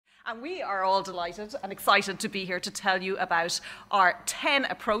And we are all delighted and excited to be here to tell you about our 10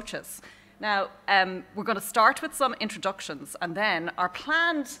 approaches. Now, we're going to start with some introductions, and then our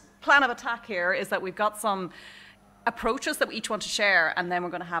plan of attack here is that we've got some approaches that we each want to share, and then we're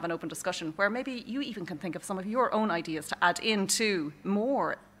going to have an open discussion where maybe you even can think of some of your own ideas to add into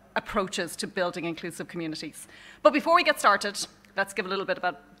more approaches to building inclusive communities. But before we get started, let's give a little bit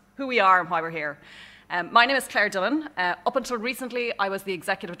about who we are and why we're here. My name is Clare Dillon. Up until recently, I was the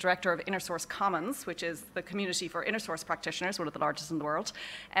executive director of InnerSource Commons, which is the community for InnerSource practitioners, one of the largest in the world.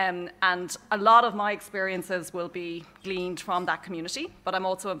 And a lot of my experiences will be gleaned from that community, but I'm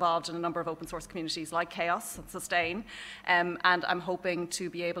also involved in a number of open source communities like Chaos and Sustain, and I'm hoping to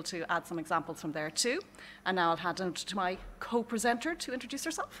be able to add some examples from there too. And now I'll hand it to my co-presenter to introduce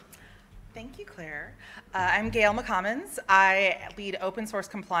herself. Thank you, Claire. I'm Gale McCommons. I lead open source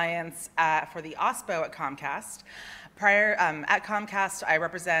compliance for the OSPO at Comcast. At Comcast, I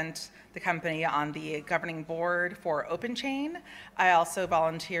represent the company on the governing board for OpenChain. I also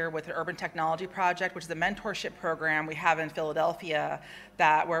volunteer with the Urban Technology Project, which is a mentorship program we have in Philadelphia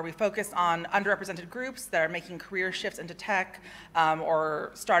where we focus on underrepresented groups that are making career shifts into tech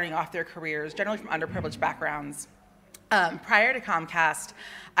or starting off their careers, generally from underprivileged backgrounds. Prior to Comcast,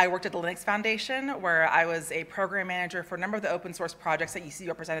 I worked at the Linux Foundation, where I was a program manager for a number of the open source projects that you see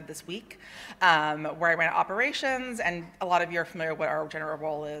represented this week, where I ran operations, and a lot of you are familiar with what our general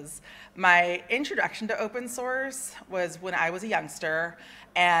role is. My introduction to open source was when I was a youngster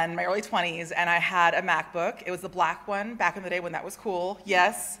and my early 20s, and I had a MacBook. It was the black one back in the day when that was cool,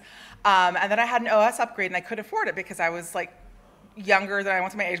 yes. And then I had an OS upgrade, and I couldn't afford it because I was like younger than I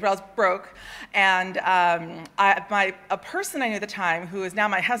was my age, but I was broke. And a person I knew at the time, who is now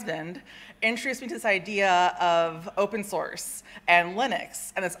my husband, introduced me to this idea of open source and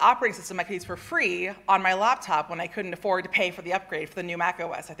Linux and this operating system I could use for free on my laptop when I couldn't afford to pay for the upgrade for the new Mac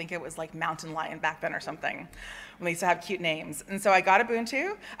OS. I think it was like Mountain Lion back then or something, when they used to have cute names. And so I got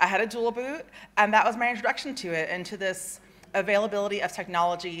Ubuntu, I had a dual boot, and that was my introduction to it, and to this availability of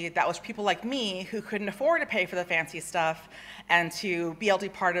technology that was people like me who couldn't afford to pay for the fancy stuff and to be able to be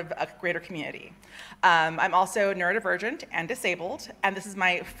part of a greater community. I'm also neurodivergent and disabled, and this is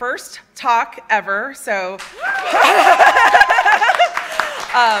my first talk ever, so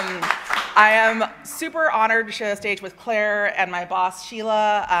I am super honored to share the stage with Claire and my boss,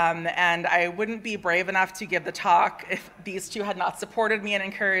 Shilla, and I wouldn't be brave enough to give the talk if these two had not supported me and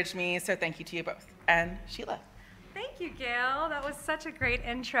encouraged me, so thank you to you both. And Shilla. Thank you, Gale. That was such a great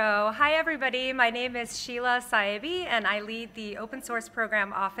intro. Hi, everybody. My name is Shilla Saebi, and I lead the Open Source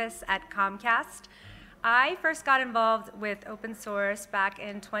Program Office at Comcast. I first got involved with open source back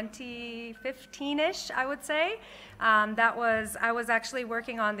in 2015-ish, I would say. I was actually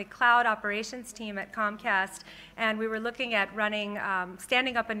working on the cloud operations team at Comcast, and we were looking at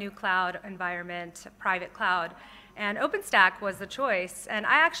standing up a new cloud environment, private cloud. And OpenStack was the choice. And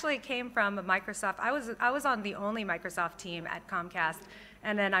I actually came from a Microsoft. I was on the only Microsoft team at Comcast.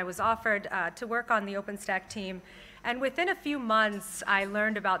 And then I was offered to work on the OpenStack team. And within a few months, I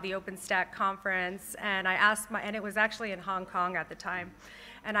learned about the OpenStack conference. And and it was actually in Hong Kong at the time.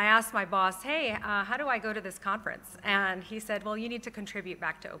 And I asked my boss, hey, how do I go to this conference? And he said, well, you need to contribute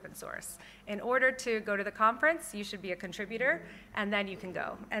back to open source. In order to go to the conference, you should be a contributor, and then you can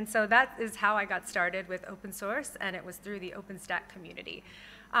go. And so that is how I got started with open source, and it was through the OpenStack community.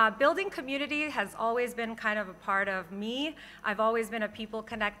 Building community has always been kind of a part of me. I've always been a people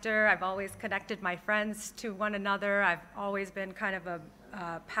connector. I've always connected my friends to one another. I've always been kind of a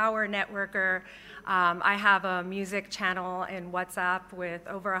power networker. I have a music channel in WhatsApp with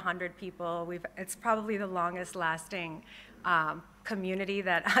over 100 people. It's probably the longest lasting community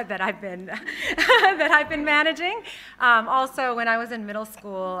that I've been managing. Also, when I was in middle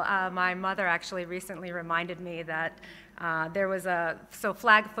school, my mother actually recently reminded me that so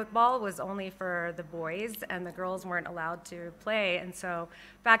flag football was only for the boys and the girls weren't allowed to play. And so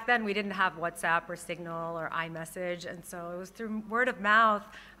back then we didn't have WhatsApp or Signal or iMessage. And so it was through word of mouth,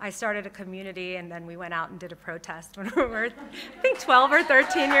 I started a community, and then we went out and did a protest when we were, I think, 12 or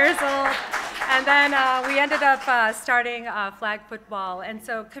 13 years old. And then we ended up starting flag football. And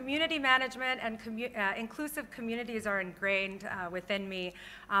so community management and inclusive communities are ingrained within me.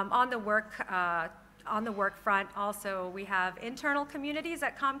 On the work front, also, we have internal communities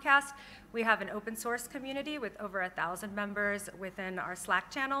at Comcast. We have an open source community with over 1,000 members within our Slack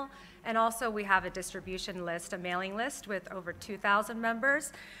channel. And also, we have a distribution list, a mailing list with over 2,000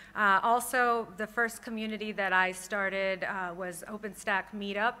 members. Also, the first community that I started was OpenStack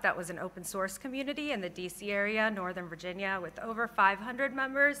Meetup. That was an open source community in the DC area, Northern Virginia, with over 500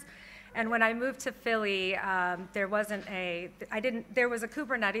 members. And when I moved to Philly, there was a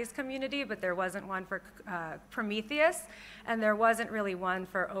Kubernetes community, but there wasn't one for Prometheus, and there wasn't really one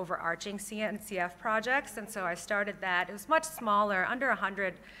for overarching CNCF projects, and so I started that. It was much smaller, under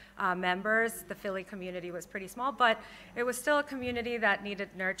 100 members. The Philly community was pretty small, but it was still a community that needed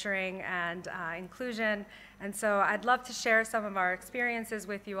nurturing and inclusion, and so I'd love to share some of our experiences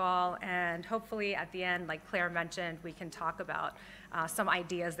with you all, and hopefully at the end, like Claire mentioned, we can talk about some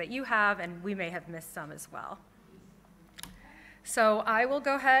ideas that you have, and we may have missed some as well. So I will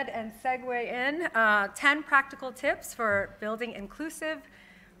go ahead and segue in 10 practical tips for building inclusive,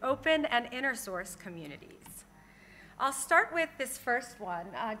 open, and InnerSource communities. I'll start with this first one,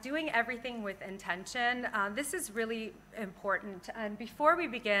 doing everything with intention. This is really important, and before we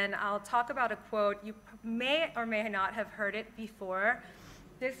begin, I'll talk about a quote. You may or may not have heard it before.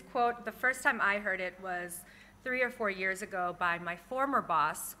 This quote, the first time I heard it was 3 or 4 years ago by my former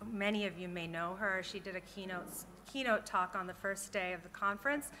boss. Many of you may know her. She did a keynote talk on the first day of the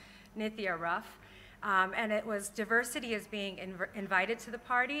conference, Nithya Ruff, and it was diversity is being invited to the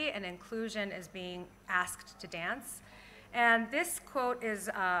party and inclusion is being asked to dance. And this quote is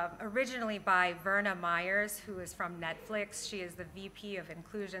originally by Verna Myers, who is from Netflix. She is the VP of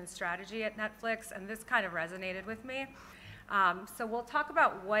Inclusion Strategy at Netflix, and this kind of resonated with me. So we'll talk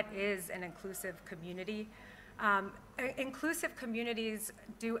about what is an inclusive community. Inclusive communities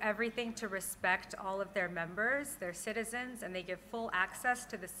do everything to respect all of their members, their citizens, and they give full access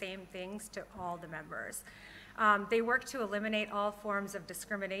to the same things to all the members. They work to eliminate all forms of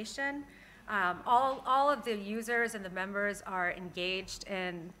discrimination. All of the users and the members are engaged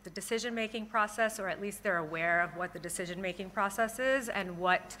in the decision-making process, or at least they're aware of what the decision-making process is and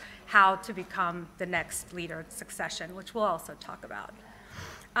how to become the next leader in succession, which we'll also talk about.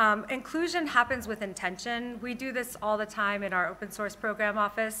 Inclusion happens with intention. We do this all the time in our open source program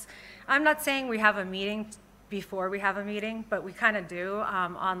office. I'm not saying we have a meeting before we have a meeting, but we kind of do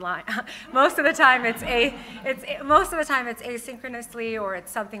online. Most of the time it's asynchronously, or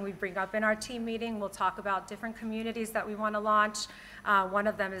it's something we bring up in our team meeting. We'll talk about different communities that we want to launch. One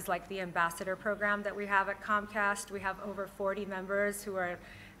of them is like the ambassador program that we have at Comcast. We have over 40 members who are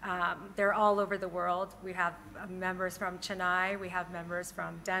they're all over the world. We have members from Chennai, we have members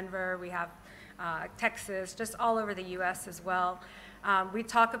from Denver, we have Texas, just all over the US as well. We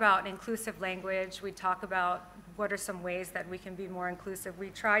talk about inclusive language. We talk about what are some ways that we can be more inclusive.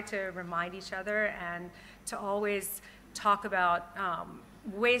 We try to remind each other and to always talk about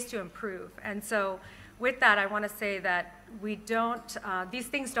ways to improve. And so with that, I want to say that these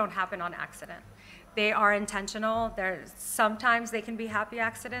things don't happen on accident. They are intentional. Sometimes they can be happy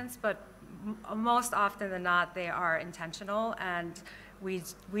accidents, but most often than not, they are intentional, and we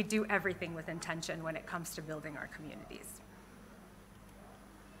do everything with intention when it comes to building our communities.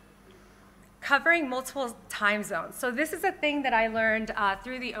 Covering multiple time zones. So this is a thing that I learned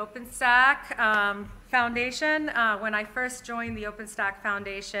through the OpenStack Foundation. When I first joined the OpenStack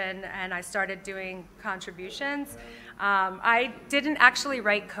Foundation and I started doing contributions, I didn't actually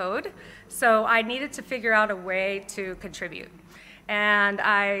write code, so I needed to figure out a way to contribute. And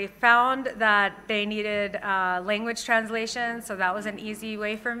I found that they needed language translation, so that was an easy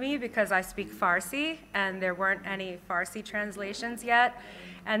way for me because I speak Farsi, and there weren't any Farsi translations yet.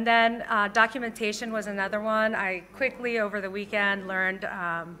 And then documentation was another one. I quickly, over the weekend, learned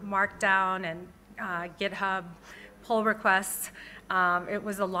Markdown and GitHub pull requests. It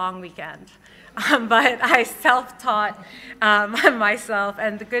was a long weekend. But I self-taught myself,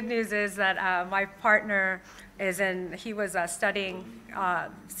 and the good news is that my partner he was studying,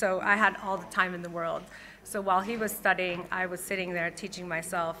 so I had all the time in the world. So while he was studying, I was sitting there teaching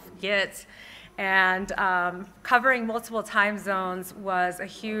myself Git, and covering multiple time zones was a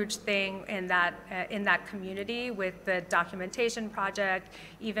huge thing in that community with the documentation project,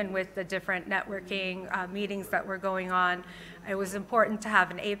 even with the different networking meetings that were going on. It was important to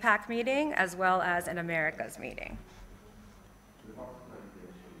have an APAC meeting as well as an Americas meeting.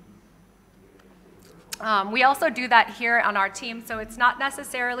 We also do that here on our team, so it's not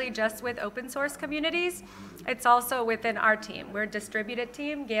necessarily just with open source communities, it's also within our team. We're a distributed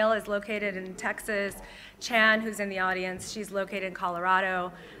team. Gale is located in Texas. Chan, who's in the audience, she's located in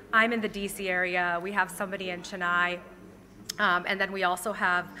Colorado. I'm in the DC area. We have somebody in Chennai, and then we also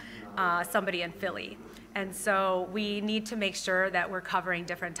have somebody in Philly. And so we need to make sure that we're covering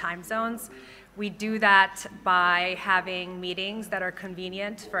different time zones. We do that by having meetings that are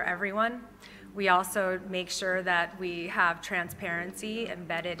convenient for everyone. We also make sure that we have transparency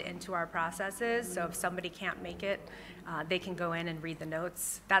embedded into our processes, so if somebody can't make it, they can go in and read the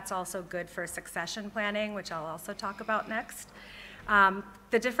notes. That's also good for succession planning, which I'll also talk about next.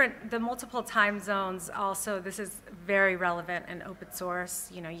 The multiple time zones also, this is very relevant in open source.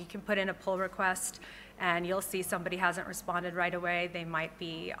 You know, you can put in a pull request and you'll see somebody hasn't responded right away. They might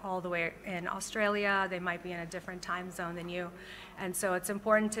be all the way in Australia, they might be in a different time zone than you. And so it's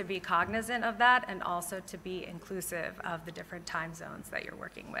important to be cognizant of that and also to be inclusive of the different time zones that you're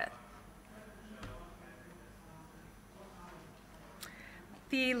working with.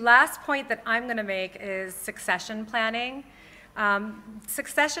 The last point that I'm going to make is succession planning.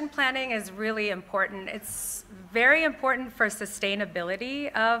 Succession planning is really important. It's very important for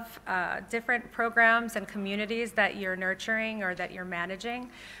sustainability of different programs and communities that you're nurturing or that you're managing,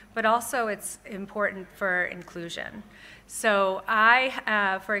 but also it's important for inclusion. So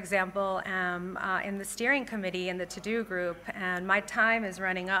I, for example, am in the steering committee in the to-do group, and my time is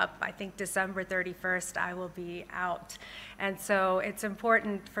running up. I think December 31st I will be out. And so it's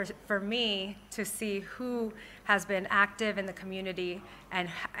important for me to see who has been active in the community and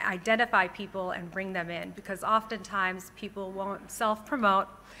identify people and bring them in, because oftentimes people won't self-promote.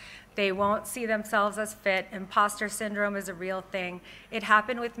 They won't see themselves as fit. Imposter syndrome is a real thing. It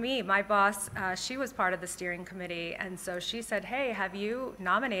happened with me. My boss, she was part of the steering committee, and so she said, hey, have you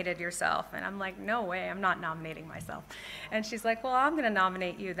nominated yourself? And I'm like, no way, I'm not nominating myself. And she's like, well, I'm gonna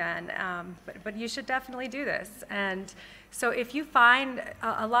nominate you then, but you should definitely do this. And so if you find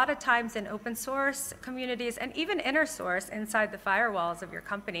a lot of times in open source communities and even InnerSource inside the firewalls of your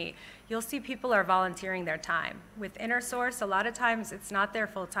company, you'll see people are volunteering their time. With InnerSource, a lot of times it's not their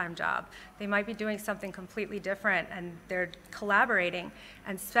full-time job. They might be doing something completely different and they're collaborating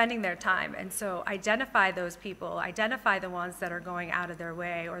and spending their time. And so identify those people, identify the ones that are going out of their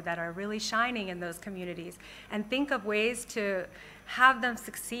way or that are really shining in those communities, and think of ways to have them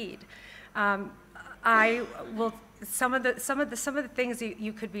succeed. Some of the things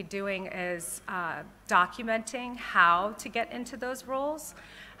you could be doing is documenting how to get into those roles,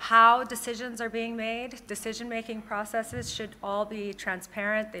 how decisions are being made. Decision-making processes should all be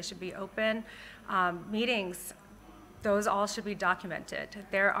transparent. They should be open. Meetings, those all should be documented.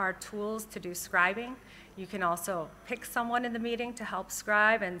 There are tools to do scribing. You can also pick someone in the meeting to help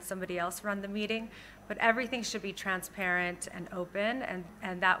scribe and somebody else run the meeting. But everything should be transparent and open,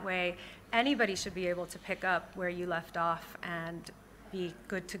 and that way anybody should be able to pick up where you left off and be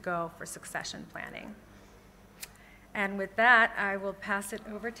good to go for succession planning. And with that, I will pass it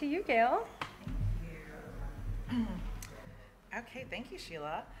over to you, Gale. Thank you. Okay, thank you,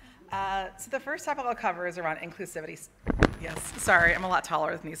 Sheila. So the first topic I'll cover is around inclusivity. Yes, sorry, I'm a lot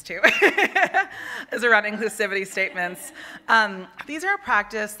taller than these two. Is around inclusivity statements. These are a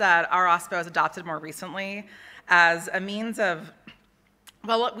practice that our OSPO has adopted more recently as a means of,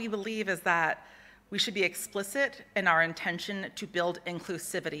 well, what we believe is that we should be explicit in our intention to build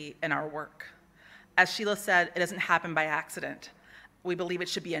inclusivity in our work. As Sheila said, it doesn't happen by accident. We believe it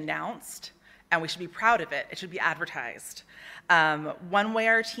should be announced, and we should be proud of it. It should be advertised. One way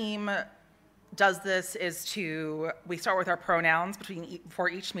our team does this is we start with our pronouns before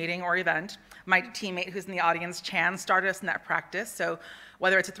each meeting or event. My teammate who's in the audience, Chan, started us in that practice. So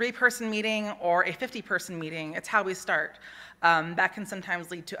whether it's a 3-person meeting or a 50-person meeting, it's how we start. That can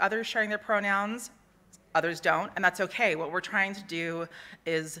sometimes lead to others sharing their pronouns, others don't, and that's okay. What we're trying to do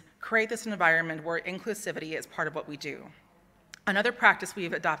is create this environment where inclusivity is part of what we do. Another practice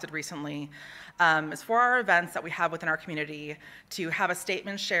we've adopted recently is for our events that we have within our community to have a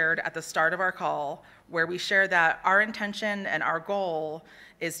statement shared at the start of our call where we share that our intention and our goal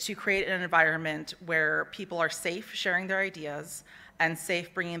is to create an environment where people are safe sharing their ideas and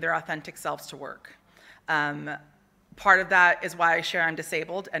safe bringing their authentic selves to work. Part of that is why I share I'm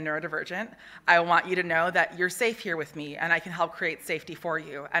disabled and neurodivergent. I want you to know that you're safe here with me and I can help create safety for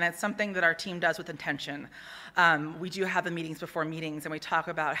you. And it's something that our team does with intention. We do have the meetings before meetings and we talk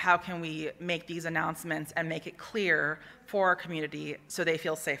about how can we make these announcements and make it clear for our community so they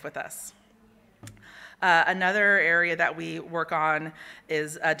feel safe with us. Another area that we work on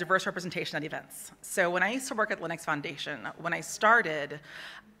is diverse representation at events. So when I used to work at Linux Foundation, when I started,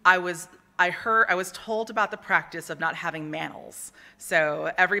 I was told about the practice of not having manels.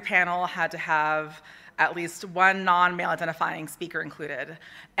 So every panel had to have at least one non-male identifying speaker included.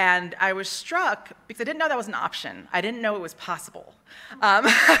 And I was struck because I didn't know that was an option. I didn't know it was possible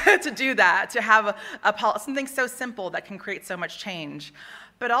to do that, to have something so simple that can create so much change.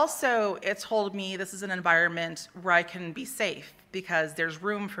 But also it told me this is an environment where I can be safe because there's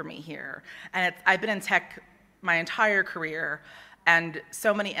room for me here. And I've been in tech my entire career, and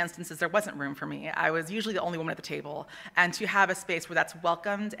so many instances there wasn't room for me. I was usually the only woman at the table. And to have a space where that's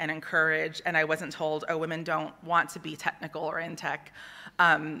welcomed and encouraged, and I wasn't told, oh, women don't want to be technical or in tech,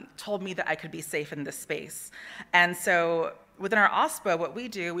 told me that I could be safe in this space. And so within our OSPO, what we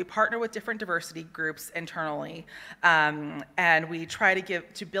do, we partner with different diversity groups internally, and we try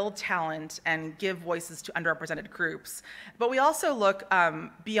to build talent and give voices to underrepresented groups. But we also look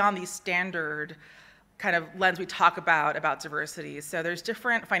beyond these standard kind of lens we talk about diversity. So there's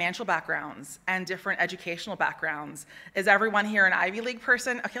different financial backgrounds and different educational backgrounds. Is everyone here an Ivy League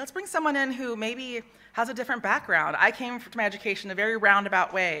person? Okay, let's bring someone in who maybe has a different background. I came to my education in a very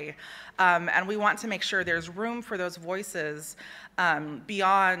roundabout way, and we want to make sure there's room for those voices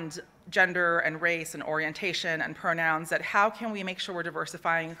beyond gender and race and orientation and pronouns, that how can we make sure we're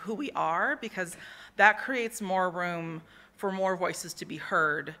diversifying who we are, because that creates more room for more voices to be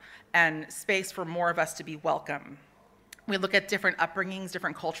heard and space for more of us to be welcome. We look at different upbringings,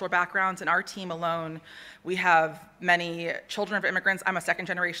 different cultural backgrounds. In our team alone, we have many children of immigrants. I'm a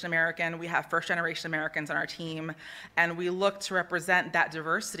second-generation American. We have first-generation Americans on our team. And we look to represent that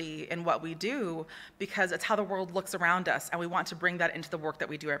diversity in what we do, because it's how the world looks around us, and we want to bring that into the work that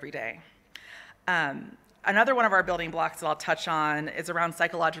we do every day. Another one of our building blocks that I'll touch on is around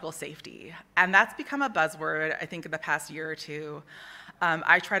psychological safety. And that's become a buzzword, I think, in the past year or two.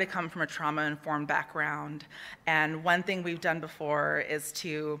 I try to come from a trauma-informed background, and one thing we've done before is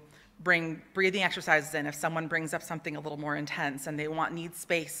to bring breathing exercises in if someone brings up something a little more intense and they need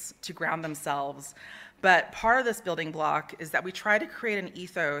space to ground themselves. But part of this building block is that we try to create an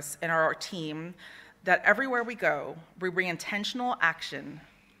ethos in our team that everywhere we go, we bring intentional action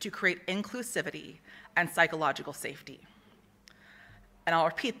to create inclusivity and psychological safety. And I'll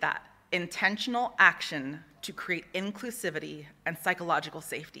repeat that: intentional action to create inclusivity and psychological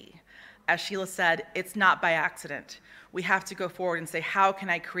safety. As Shilla said, it's not by accident. We have to go forward and say, how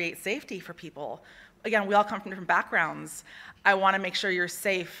can I create safety for people? Again, we all come from different backgrounds. I want to make sure you're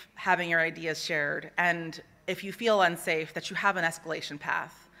safe having your ideas shared, and if you feel unsafe, that you have an escalation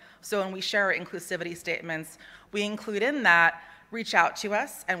path. So when we share our inclusivity statements, we include in that, reach out to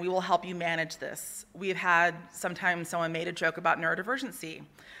us and we will help you manage this. We've had, sometimes someone made a joke about neurodivergency.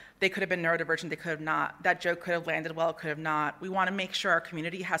 They could have been neurodivergent, they could have not. That joke could have landed well, it could have not. We want to make sure our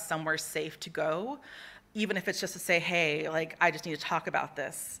community has somewhere safe to go, even if it's just to say, hey, like, I just need to talk about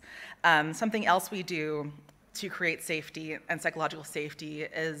this. Something else we do to create safety and psychological safety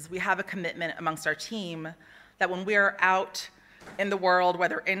is we have a commitment amongst our team that when we're out in the world,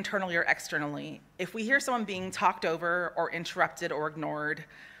 whether internally or externally, if we hear someone being talked over or interrupted or ignored,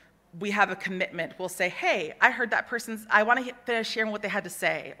 we have a commitment. We'll say, hey, I heard that I want to finish sharing what they had to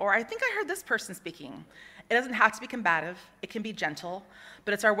say, or I think I heard this person speaking. It doesn't have to be combative, it can be gentle,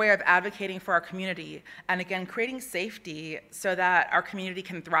 but it's our way of advocating for our community, and again, creating safety so that our community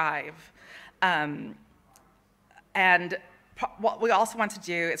can thrive. And what we also want to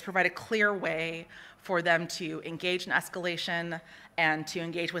do is provide a clear way for them to engage in escalation and to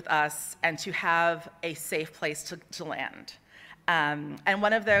engage with us and to have a safe place to land. And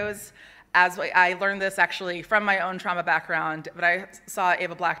one of those, as I learned this actually from my own trauma background, but I saw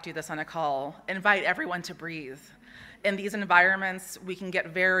Ava Black do this on a call, invite everyone to breathe. In these environments, we can get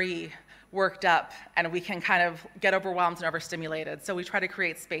very worked up and we can kind of get overwhelmed and overstimulated. So we try to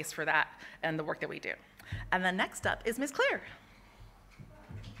create space for that in the work that we do. And then next up is Ms. Clare.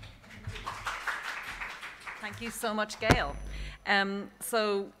 Thank you so much, Gale.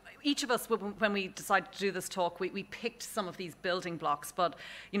 So each of us, when we decided to do this talk, we picked some of these building blocks, but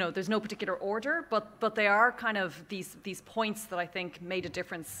there's no particular order, but they are kind of these points that I think made a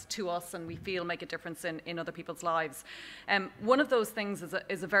difference to us and we feel make a difference in other people's lives. One of those things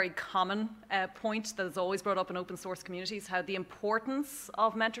is a very common point that is always brought up in open source communities, how the importance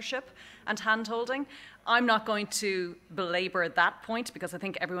of mentorship and hand-holding. I'm not going to belabor that point because I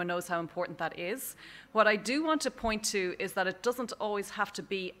think everyone knows how important that is. What I do want to point to is that it doesn't always have to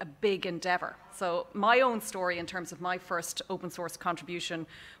be a big endeavor. So my own story in terms of my first open source contribution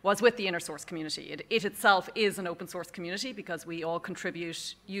was with the InnerSource community. It itself is an open source community because we all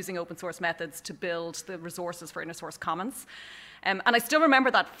contribute using open source methods to build the resources for InnerSource Commons. And I still remember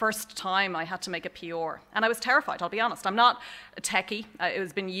that first time I had to make a PR. And I was terrified, I'll be honest. I'm not a techie. It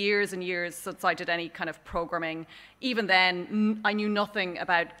has been years and years since I did any kind of programming. Even then, I knew nothing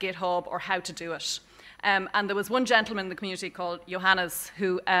about GitHub or how to do it. And there was one gentleman in the community called Johannes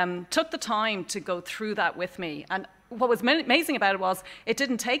who took the time to go through that with me. And what was amazing about it was it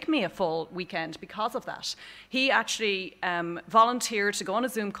didn't take me a full weekend because of that. He actually volunteered to go on a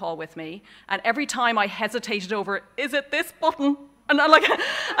Zoom call with me, and every time I hesitated over, is it this button? And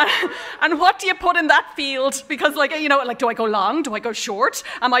and what do you put in that field? Because do I go long? Do I go short?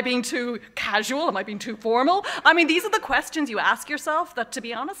 Am I being too casual? Am I being too formal? I mean, these are the questions you ask yourself that, to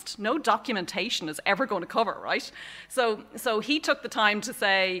be honest, no documentation is ever going to cover, right? So he took the time to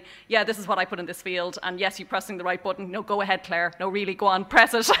say, yeah, this is what I put in this field, and yes, you're pressing the right button. No, go ahead, Claire. No, really, go on,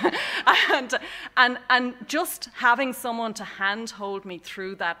 press it. and just having someone to hand-hold me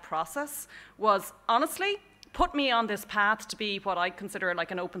through that process was, honestly, put me on this path to be what I consider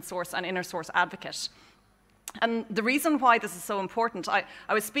like an open source and inner source advocate. And the reason why this is so important, I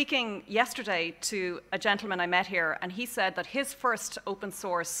was speaking yesterday to a gentleman I met here, and he said that his first open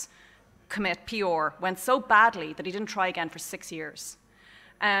source commit, PR, went so badly that he didn't try again for 6 years.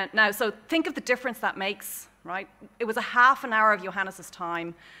 Now, so think of the difference that makes, right? It was a half an hour of Johannes's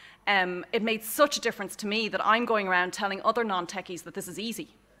time. It made such a difference to me that I'm going around telling other non-techies that this is easy.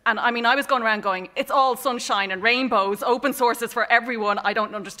 And I mean, I was going around going, it's all sunshine and rainbows, open sources for everyone. I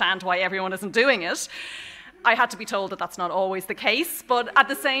don't understand why everyone isn't doing it. I had to be told that that's not always the case. But at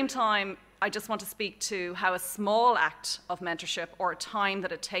the same time, I just want to speak to how a small act of mentorship or a time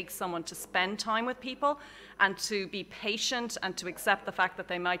that it takes someone to spend time with people and to be patient and to accept the fact that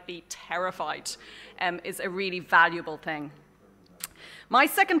they might be terrified is a really valuable thing. My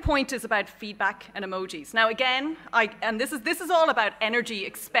second point is about feedback and emojis. Now again, this is all about energy,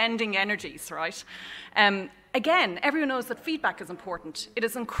 expending energies, right? Again, everyone knows that feedback is important. It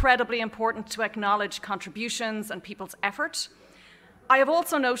is incredibly important to acknowledge contributions and people's effort. I have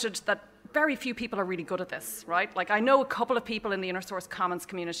also noted that very few people are really good at this, right? Like, I know a couple of people in the InnerSource Commons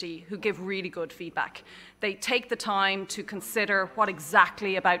community who give really good feedback. They take the time to consider what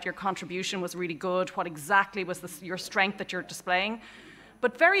exactly about your contribution was really good, what exactly was your strength that you're displaying.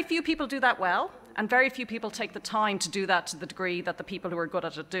 But very few people do that well, and very few people take the time to do that to the degree that the people who are good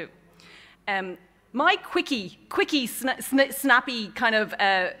at it do. My quickie, snappy kind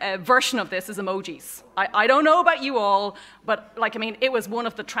of version of this is emojis. I don't know about you all, but it was one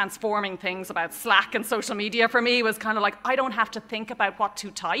of the transforming things about Slack and social media for me was kind of like, I don't have to think about what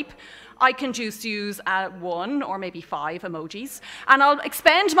to type. I can just use 1 or maybe 5 emojis, and I'll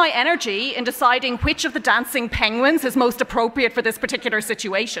expend my energy in deciding which of the dancing penguins is most appropriate for this particular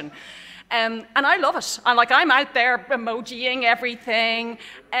situation. And I love it. I'm out there emojiing everything.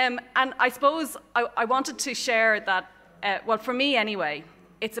 And I suppose I wanted to share that, well, for me anyway,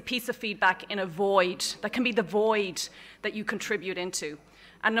 it's a piece of feedback in a void that can be the void that you contribute into.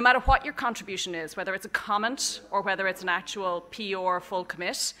 And no matter what your contribution is, whether it's a comment or whether it's an actual PR full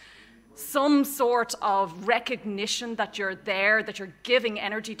commit, some sort of recognition that you're there, that you're giving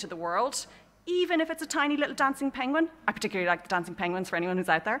energy to the world, even if it's a tiny little dancing penguin, I particularly like the dancing penguins for anyone who's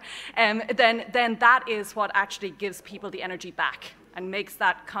out there, then that is what actually gives people the energy back and makes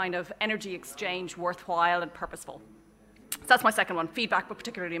that kind of energy exchange worthwhile and purposeful. So that's my second one, feedback, but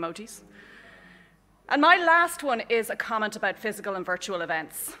particularly emojis. And my last one is a comment about physical and virtual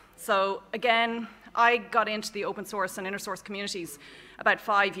events. So again, I got into the open source and inner source communities about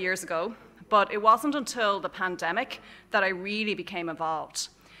 5 years ago, but it wasn't until the pandemic that I really became involved.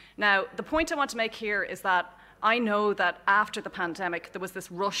 Now, the point I want to make here is that I know that after the pandemic, there was this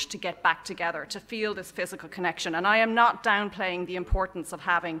rush to get back together, to feel this physical connection. And I am not downplaying the importance of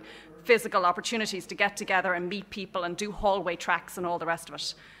having physical opportunities to get together and meet people and do hallway tracks and all the rest of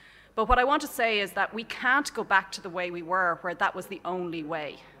it. But what I want to say is that we can't go back to the way we were, where that was the only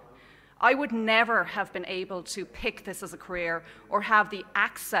way. I would never have been able to pick this as a career or have the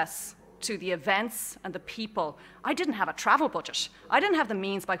access to the events and the people. I didn't have a travel budget. I didn't have the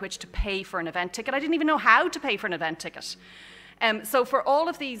means by which to pay for an event ticket. I didn't even know how to pay for an event ticket. So for all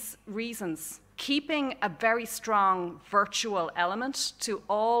of these reasons, keeping a very strong virtual element to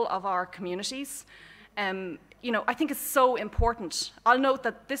all of our communities, I think is so important. I'll note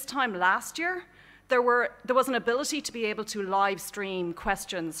that this time last year, there was an ability to be able to live stream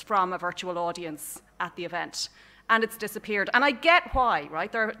questions from a virtual audience at the event. And it's disappeared. And I get why,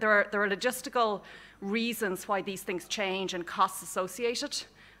 right? There are logistical reasons why these things change and costs associated,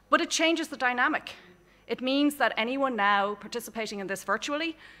 but it changes the dynamic. It means that anyone now participating in this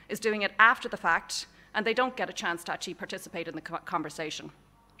virtually is doing it after the fact, and they don't get a chance to actually participate in the conversation.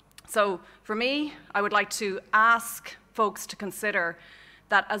 So for me, I would like to ask folks to consider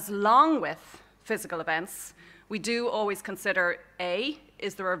that as long with physical events, we do always consider, A,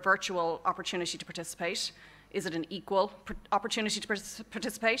 is there a virtual opportunity to participate? Is it an equal opportunity to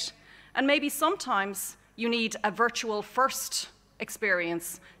participate? And maybe sometimes you need a virtual first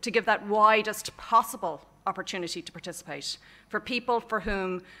experience to give that widest possible opportunity to participate. For people for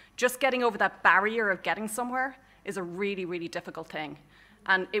whom just getting over that barrier of getting somewhere is a really, really difficult thing.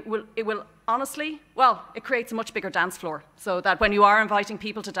 And it will honestly, well, it creates a much bigger dance floor, so that when you are inviting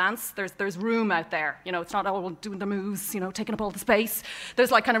people to dance, there's room out there. You know, it's not all doing the moves, you know, taking up all the space.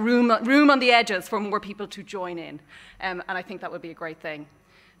 There's like kind of room on the edges for more people to join in, and I think that would be a great thing.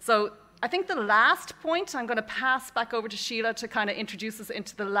 So I think the last point, I'm going to pass back over to Shilla to kind of introduce us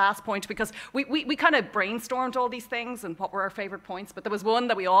into the last point, because we kind of brainstormed all these things and what were our favorite points, but there was one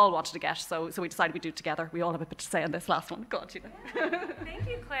that we all wanted to get, so we decided we'd do it together. We all have a bit to say on this last one. Go on, Shilla. Thank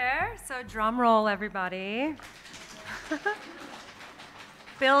you, Claire. So drum roll, everybody.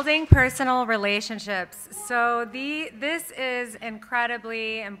 Building personal relationships. So this is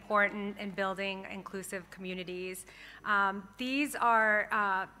incredibly important in building inclusive communities. These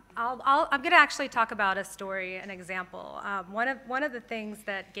are I'm going to actually talk about a story, an example. One of the things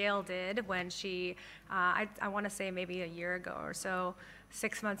that Gale did when she, I want to say maybe a year ago or so,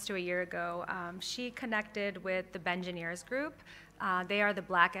 6 months to a year ago, she connected with the Bengineers group. They are the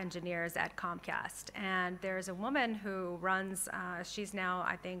black engineers at Comcast, and there's a woman who runs. She's now,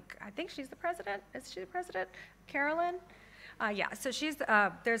 I think she's the president. Is she the president? Carolyn? Yeah. So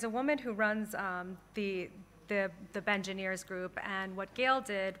there's a woman who runs the Bengineers group, and what Gale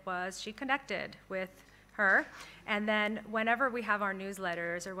did was she connected with her, and then whenever we have our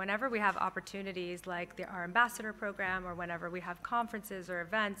newsletters or whenever we have opportunities like our ambassador program or whenever we have conferences or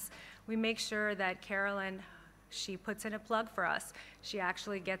events, we make sure that Carolyn, she puts in a plug for us. She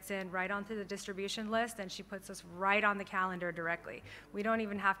actually gets in right onto the distribution list, and she puts us right on the calendar directly. We don't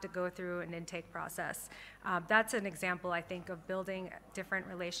even have to go through an intake process. That's an example, I think, of building different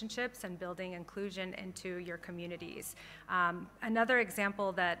relationships and building inclusion into your communities. Another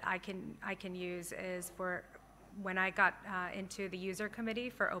example that I can use is for when I got into the user committee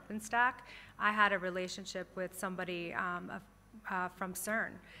for OpenStack, I had a relationship with somebody from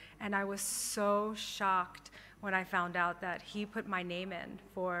CERN, and I was so shocked when I found out that he put my name in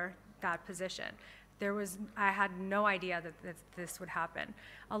for that position. I had no idea that this would happen.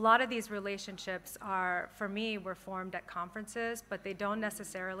 A lot of these relationships for me, were formed at conferences, but they don't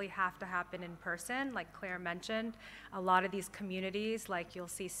necessarily have to happen in person, like Claire mentioned. A lot of these communities, like you'll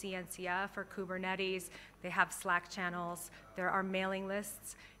see CNCF or Kubernetes, they have Slack channels, there are mailing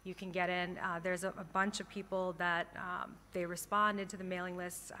lists you can get in. There's a bunch of people that they respond into the mailing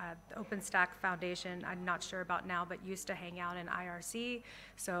lists. The OpenStack Foundation, I'm not sure about now, but used to hang out in IRC.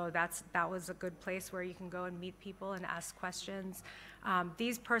 So that was a good place where you can go and meet people and ask questions.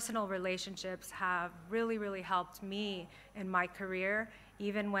 These personal relationships have really, really helped me in my career.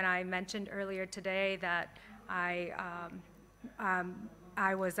 Even when I mentioned earlier today that I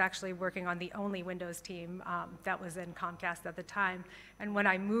was actually working on the only Windows team that was in Comcast at the time. And when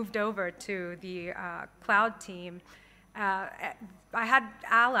I moved over to the cloud team, I had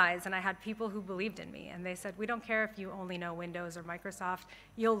allies and I had people who believed in me. And they said, we don't care if you only know Windows or Microsoft,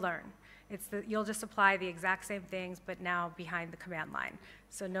 you'll learn. You'll just apply the exact same things, but now behind the command line.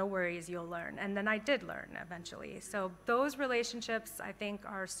 So no worries, you'll learn. And then I did learn eventually. So those relationships, I think,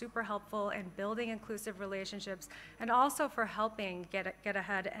 are super helpful in building inclusive relationships and also for helping get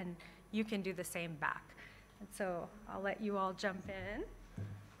ahead, and you can do the same back. And so I'll let you all jump in.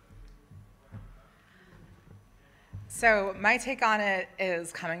 So my take on it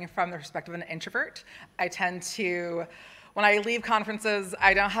is coming from the perspective of an introvert. I tend to, when I leave conferences,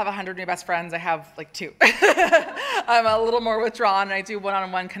 I don't have 100 new best friends, I have like 2. I'm a little more withdrawn, and I do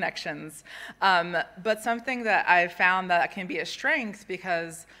one-on-one connections. But something that I've found that can be a strength,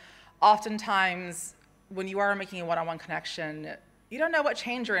 because oftentimes when you are making a one-on-one connection, you don't know what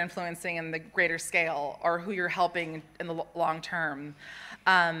change you're influencing in the greater scale or who you're helping in the long term.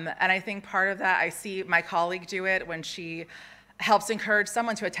 And I think part of that, I see my colleague do it when she helps encourage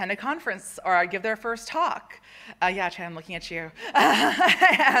someone to attend a conference or give their first talk. Yeah, Chan, I'm looking at you.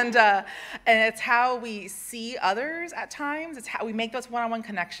 And it's how we see others at times. It's how we make those one-on-one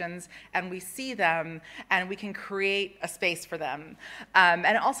connections, and we see them, and we can create a space for them. And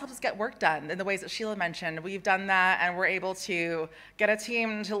it also helps us get work done in the ways that Shilla mentioned. We've done that, and we're able to get a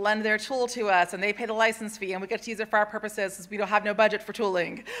team to lend their tool to us, and they pay the license fee, and we get to use it for our purposes since we don't have no budget for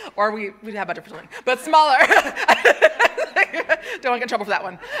tooling. Or we have budget for tooling, but smaller. Don't want to get in trouble for that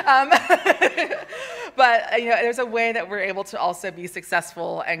one. But there's a way that we're able to also be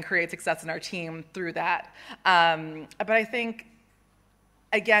successful and create success in our team through that. But I think,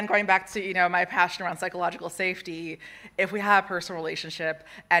 again, going back to my passion around psychological safety, if we have a personal relationship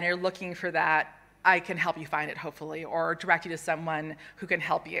and you're looking for that, I can help you find it, hopefully, or direct you to someone who can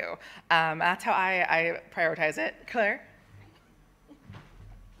help you. That's how I prioritize it. Claire?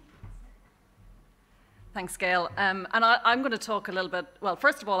 Thanks, Gale. And I'm going to talk a little bit, well,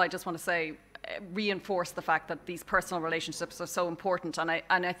 first of all, I just want to say reinforce the fact that these personal relationships are so important. And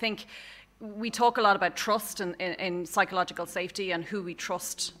I think we talk a lot about trust in psychological safety and who we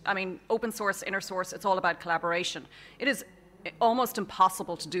trust. I mean, open source, InnerSource, it's all about collaboration. It is almost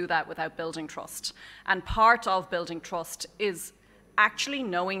impossible to do that without building trust. And part of building trust is actually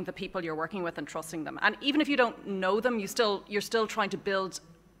knowing the people you're working with and trusting them. And even if you don't know them, you're still trying to build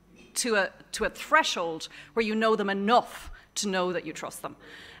to a threshold where you know them enough to know that you trust them.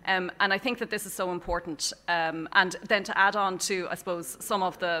 And I think that this is so important. And then to add on to, I suppose, some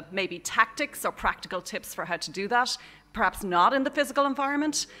of the maybe tactics or practical tips for how to do that, perhaps not in the physical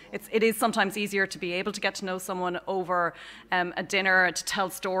environment. It is sometimes easier to be able to get to know someone over a dinner, to tell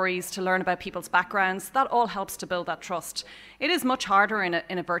stories, to learn about people's backgrounds. That all helps to build that trust. It is much harder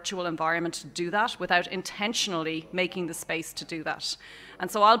in a virtual environment to do that without intentionally making the space to do that. And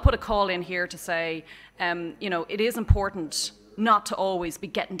so I'll put a call in here to say, it is important not to always be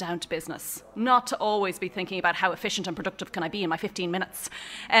getting down to business, not to always be thinking about how efficient and productive can I be in my 15 minutes,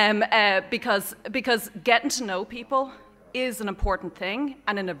 because getting to know people is an important thing,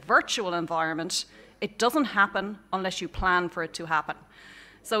 and in a virtual environment, it doesn't happen unless you plan for it to happen.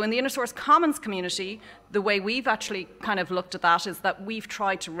 So in the InnerSource Commons community, the way we've actually kind of looked at that is that we've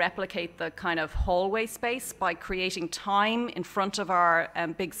tried to replicate the kind of hallway space by creating time in front of our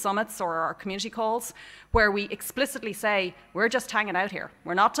big summits or our community calls where we explicitly say, we're just hanging out here.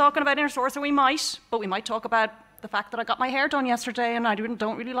 We're not talking about InnerSource, or we might, but we might talk about the fact that I got my hair done yesterday and I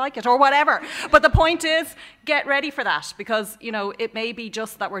don't really like it, or whatever. But the point is, get ready for that, because it may be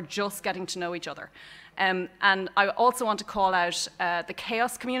just that we're just getting to know each other. And I also want to call out the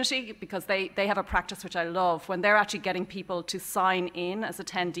Chaos community, because they have a practice which I love. When they're actually getting people to sign in as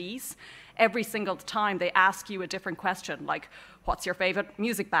attendees, every single time they ask you a different question, like, what's your favorite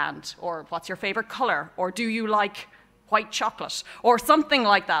music band? Or what's your favorite color? Or do you like white chocolate? Or something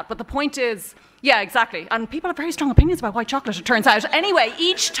like that. But the point is, yeah, exactly. And people have very strong opinions about white chocolate, it turns out. Anyway,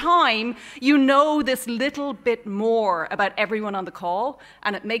 each time you know this little bit more about everyone on the call,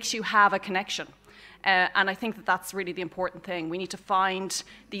 and it makes you have a connection. And I think that that's really the important thing. We need to find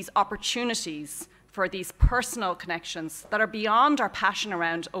these opportunities for these personal connections that are beyond our passion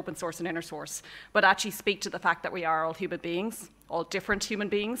around open source and InnerSource, but actually speak to the fact that we are all human beings, all different human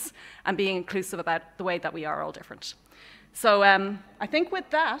beings, and being inclusive about the way that we are all different. So I think with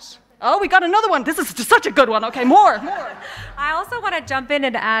that, oh, we got another one. This is such a good one. Okay, more. I also want to jump in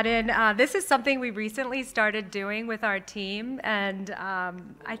and add in, this is something we recently started doing with our team, and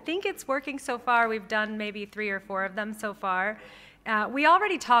I think it's working so far. We've done maybe 3 or 4 of them so far. We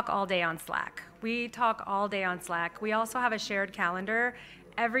already talk all day on Slack. We talk all day on Slack. We also have a shared calendar.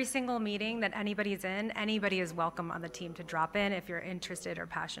 Every single meeting that anybody's in, anybody is welcome on the team to drop in if you're interested or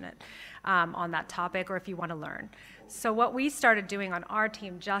passionate on that topic, or if you want to learn. So what we started doing on our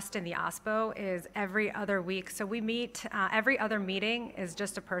team just in the OSPO is every other week. So we meet, every other meeting is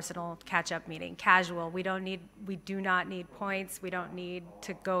just a personal catch-up meeting, casual. We do not need points. We don't need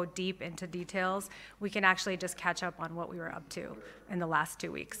to go deep into details. We can actually just catch up on what we were up to in the last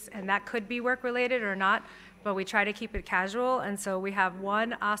 2 weeks. And that could be work-related or not, but we try to keep it casual. And so we have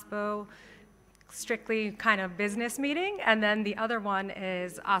one OSPO strictly kind of business meeting, and then the other one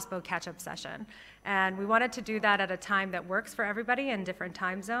is OSPO catch-up session. And we wanted to do that at a time that works for everybody in different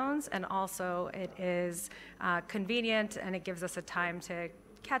time zones, and also it is convenient, and it gives us a time to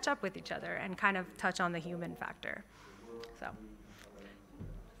catch up with each other and kind of touch on the human factor. So.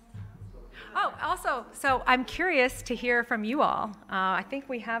 Oh, also, so I'm curious to hear from you all. I think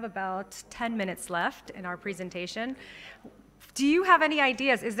we have about 10 minutes left in our presentation. Do you have any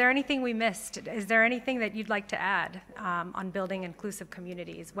ideas? Is there anything we missed? Is there anything that you'd like to add on building inclusive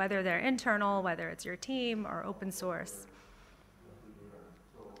communities, whether they're internal, whether it's your team, or open source?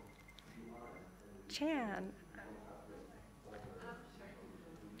 Chan.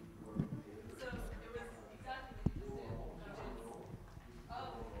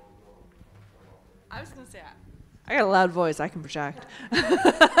 I was going to say, I got a loud voice, I can project.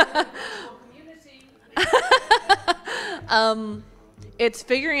 It's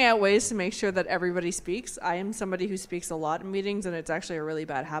figuring out ways to make sure that everybody speaks. I am somebody who speaks a lot in meetings, and it's actually a really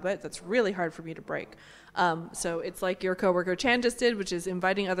bad habit that's really hard for me to break. So it's like your coworker Chan just did, which is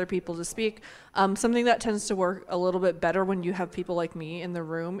inviting other people to speak. Something that tends to work a little bit better when you have people like me in the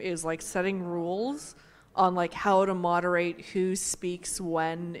room is like setting rules on like how to moderate who speaks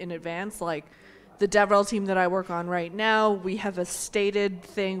when in advance. Like the DevRel team that I work on right now, we have a stated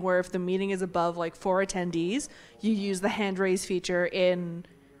thing where if the meeting is above like 4 attendees, you use the hand raise feature in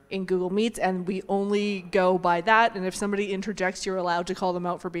Google Meets, and we only go by that. And if somebody interjects, you're allowed to call them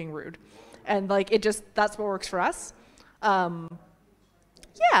out for being rude. And like that's what works for us.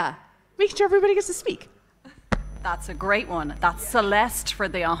 Yeah, making sure everybody gets to speak. That's a great one. That's Celeste for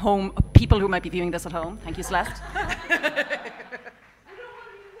the home people who might be viewing this at home. Thank you, Celeste.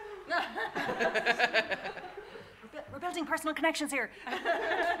 We're building personal connections here.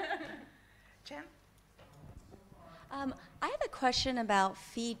 Jan? I have a question about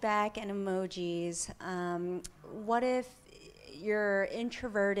feedback and emojis. What if you're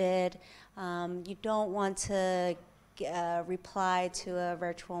introverted, you don't want to reply to a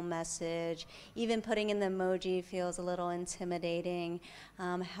virtual message, even putting in the emoji feels a little intimidating.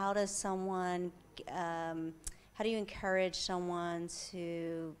 How do you encourage someone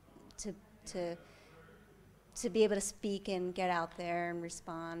to be able to speak and get out there and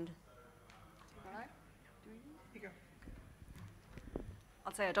respond?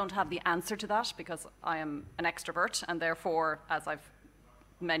 I'll say I don't have the answer to that because I am an extrovert and therefore, as I've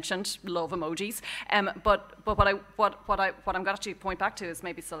mentioned, love emojis. But what I'm going to point back to is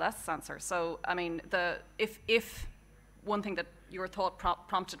maybe Celeste's answer. So I mean, if one thing that your thought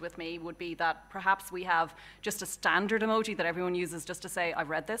prompted with me would be that perhaps we have just a standard emoji that everyone uses just to say I've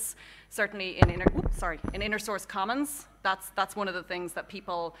read this. Certainly in InnerSource Commons, that's one of the things that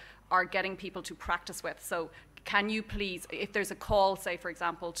people are getting people to practice with. So can you please, if there's a call, say, for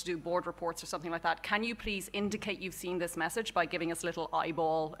example, to do board reports or something like that, can you please indicate you've seen this message by giving us a little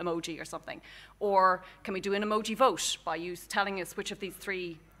eyeball emoji or something? Or can we do an emoji vote by you telling us which of these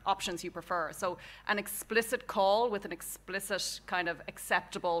three options you prefer? So an explicit call with an explicit kind of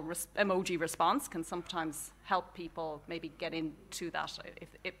acceptable emoji response can sometimes help people maybe get into that,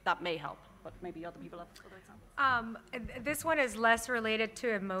 if that may help. But maybe other people have other examples. This one is less related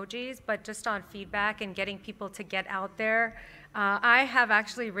to emojis, but just on feedback and getting people to get out there. I have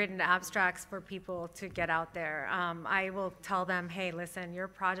actually written abstracts for people to get out there. I will tell them, hey, listen, your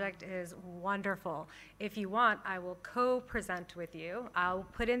project is wonderful. If you want, I will co-present with you. I'll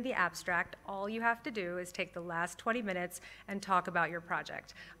put in the abstract. All you have to do is take the last 20 minutes and talk about your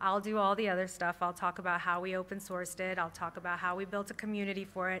project. I'll do all the other stuff. I'll talk about how we open sourced it. I'll talk about how we built a community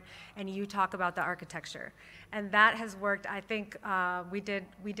for it, and you talk about the architecture. And that has worked. I think we did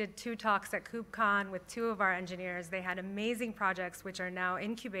 2 talks at KubeCon with 2 of our engineers. They had amazing projects which are now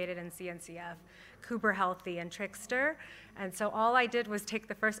incubated in CNCF, Kuber Healthy and Trickster. And so all I did was take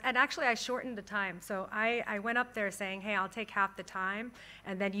the first, and actually I shortened the time. So I went up there saying, hey, I'll take half the time,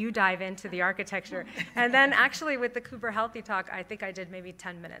 and then you dive into the architecture. And then actually with the Kuber Healthy talk, I think I did maybe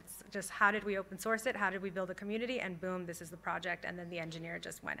 10 minutes. Just how did we open source it? How did we build a community? And boom, this is the project. And then the engineer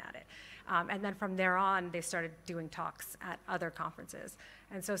just went at it. And then from there on, they started doing talks at other conferences.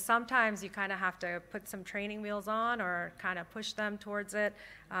 And so sometimes you kind of have to put some training wheels on or kind of push them towards it.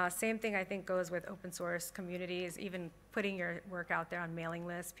 Same thing I think goes with open source communities, even putting your work out there on mailing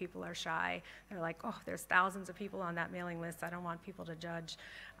lists. People are shy. They're like, oh, there's thousands of people on that mailing list. I don't want people to judge.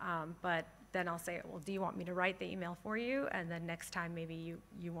 But then I'll say, well, do you want me to write the email for you? And then next time maybe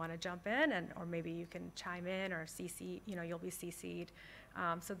you want to jump in, or maybe you can chime in or CC, you'll be CC'd.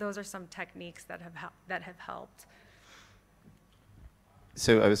 So those are some techniques that have helped.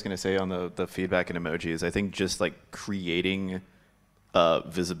 So I was going to say on the feedback and emojis, I think just like creating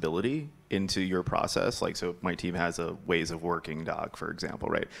visibility into your process. Like, so my team has a ways of working doc, for example,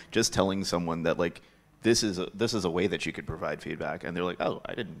 right? Just telling someone that like, this is a way that you could provide feedback. And they're like, oh,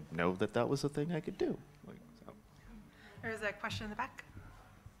 I didn't know that was a thing I could do. Like, so. There's a question in the back.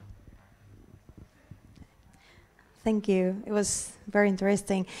 Thank you. It was very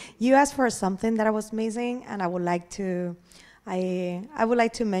interesting. You asked for something that was missing, and I would like to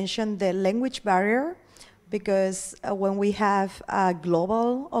mention the language barrier, because when we have a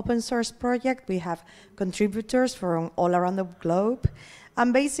global open source project, we have contributors from all around the globe.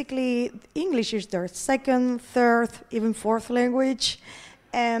 And basically, English is their second, third, even fourth language.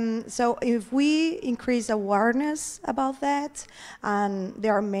 And so if we increase awareness about that, and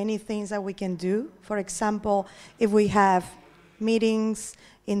there are many things that we can do. For example, if we have meetings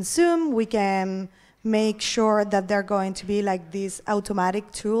in Zoom, we can make sure that they're going to be like this automatic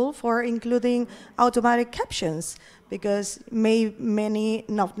tool for including automatic captions, because many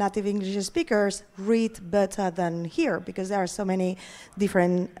native English speakers read better than hear, because there are so many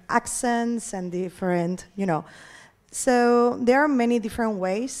different accents and different, So there are many different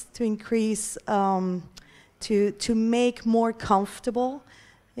ways to increase, to make more comfortable,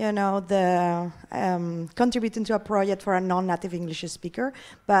 the contributing to a project for a non-native English speaker.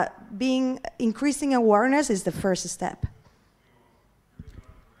 But increasing awareness is the first step.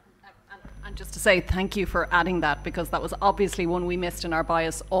 And just to say thank you for adding that, because that was obviously one we missed in our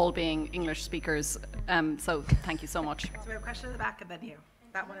bias, all being English speakers. So thank you so much. So we have a question in the back, and then you.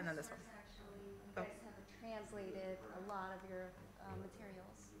 That one and then this one. You guys have translated a lot of your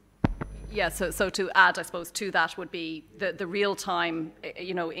materials. Yeah, so to add, I suppose, to that would be the real-time,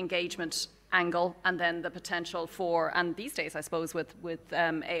 engagement angle, and then the potential for, and these days, I suppose, with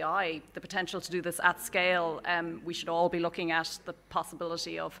AI, the potential to do this at scale. We should all be looking at the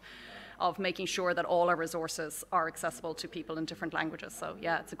possibility of making sure that all our resources are accessible to people in different languages. So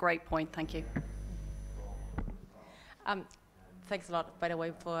yeah, it's a great point. Thank you. Thanks a lot, by the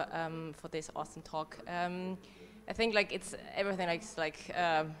way, for this awesome talk. I think it's everything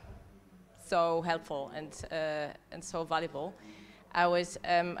so helpful and so valuable.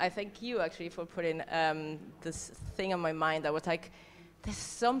 I thank you actually for putting this thing on my mind that was like, there's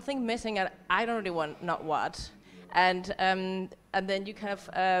something missing and I don't really know what. And then you kind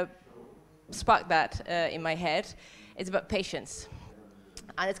of sparked that in my head. It's about patience.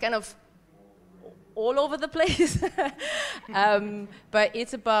 And it's kind of all over the place. But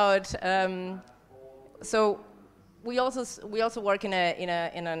it's about, so we also work in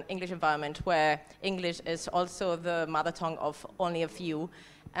an English environment where English is also the mother tongue of only a few,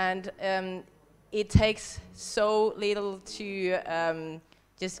 and it takes so little to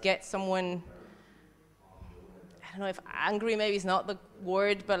just get someone, I don't know if angry maybe is not the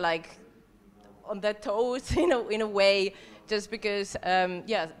word, but on their toes in a way, just because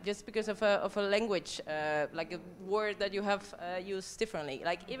of a language, like a word that you have used differently.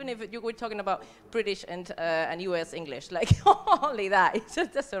 Even if you were talking about British and US English, only that,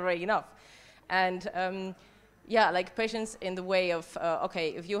 that's already enough. And patience in the way of, okay,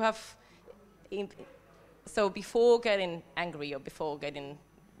 if you have, so before getting angry or before getting,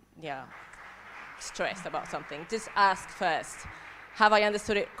 stressed about something, just ask first, have I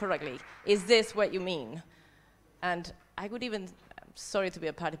understood it correctly? Is this what you mean? And I would even, I'm sorry to be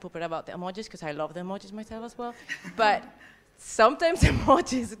a party pooper about the emojis, because I love the emojis myself as well, but sometimes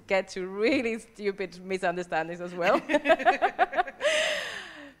emojis get to really stupid misunderstandings as well.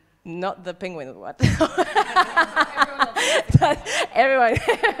 Not the penguin one.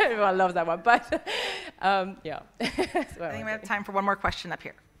 Everyone loves that one, but yeah. I think we have time for one more question up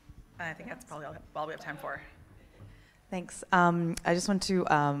here. I think that's probably all we have time for. Thanks. I just want to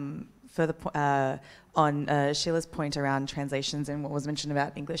further on Sheila's point around translations and what was mentioned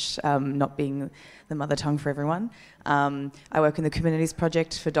about English not being the mother tongue for everyone. I work in the Kubernetes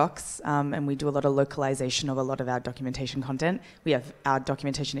project for docs, and we do a lot of localization of a lot of our documentation content. We have our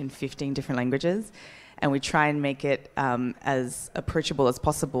documentation in 15 different languages, and we try and make it as approachable as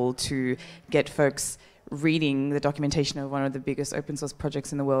possible to get folks reading the documentation of one of the biggest open source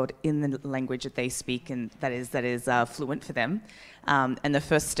projects in the world in the language that they speak and that is fluent for them. And the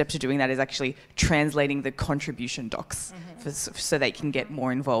first step to doing that is actually translating the contribution docs so they can get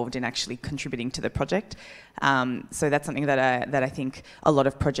more involved in actually contributing to the project. So that's something that I think a lot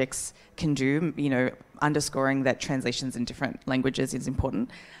of projects can do, underscoring that translations in different languages is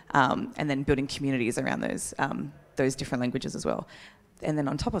important, and then building communities around those different languages as well. And then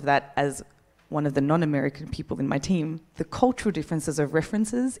on top of that, as one of the non-American people in my team, the cultural differences of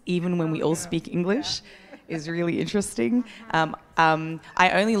references, even when we all speak English, is really interesting.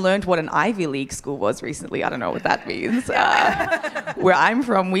 I only learned what an Ivy League school was recently. I don't know what that means. Where I'm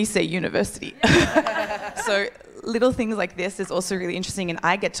from, we say university. So little things like this is also really interesting, and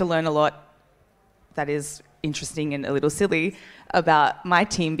I get to learn a lot that is interesting and a little silly about my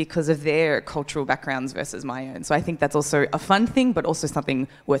team because of their cultural backgrounds versus my own. So I think that's also a fun thing, but also something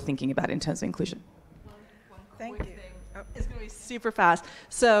worth thinking about in terms of inclusion. Thank you. It's going to be super fast.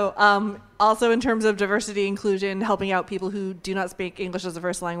 So also in terms of diversity, inclusion, helping out people who do not speak English as a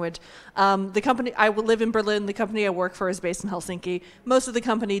first language. The company, I live in Berlin. The company I work for is based in Helsinki. Most of the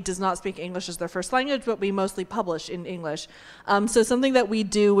company does not speak English as their first language, but we mostly publish in English. So something that we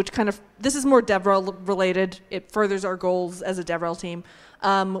do, which this is more DevRel related. It furthers our goals as a DevRel team.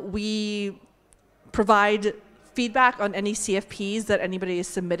 We provide feedback on any CFPs that anybody is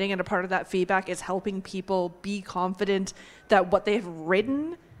submitting, and a part of that feedback is helping people be confident that what they have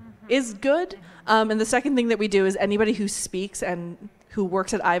written is good. And the second thing that we do is anybody who speaks and who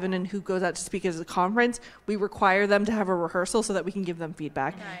works at Ivan and who goes out to speak at a conference, we require them to have a rehearsal so that we can give them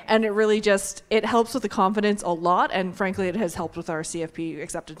feedback. Right. And it really it helps with the confidence a lot, and frankly it has helped with our CFP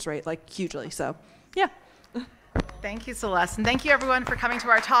acceptance rate hugely. So yeah. Thank you, Celeste, and thank you everyone for coming to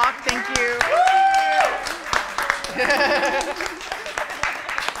our talk. Thank you.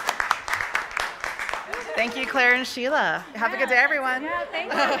 Thank you, Claire and Shilla. Have a good day, everyone. Yeah,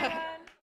 thank you.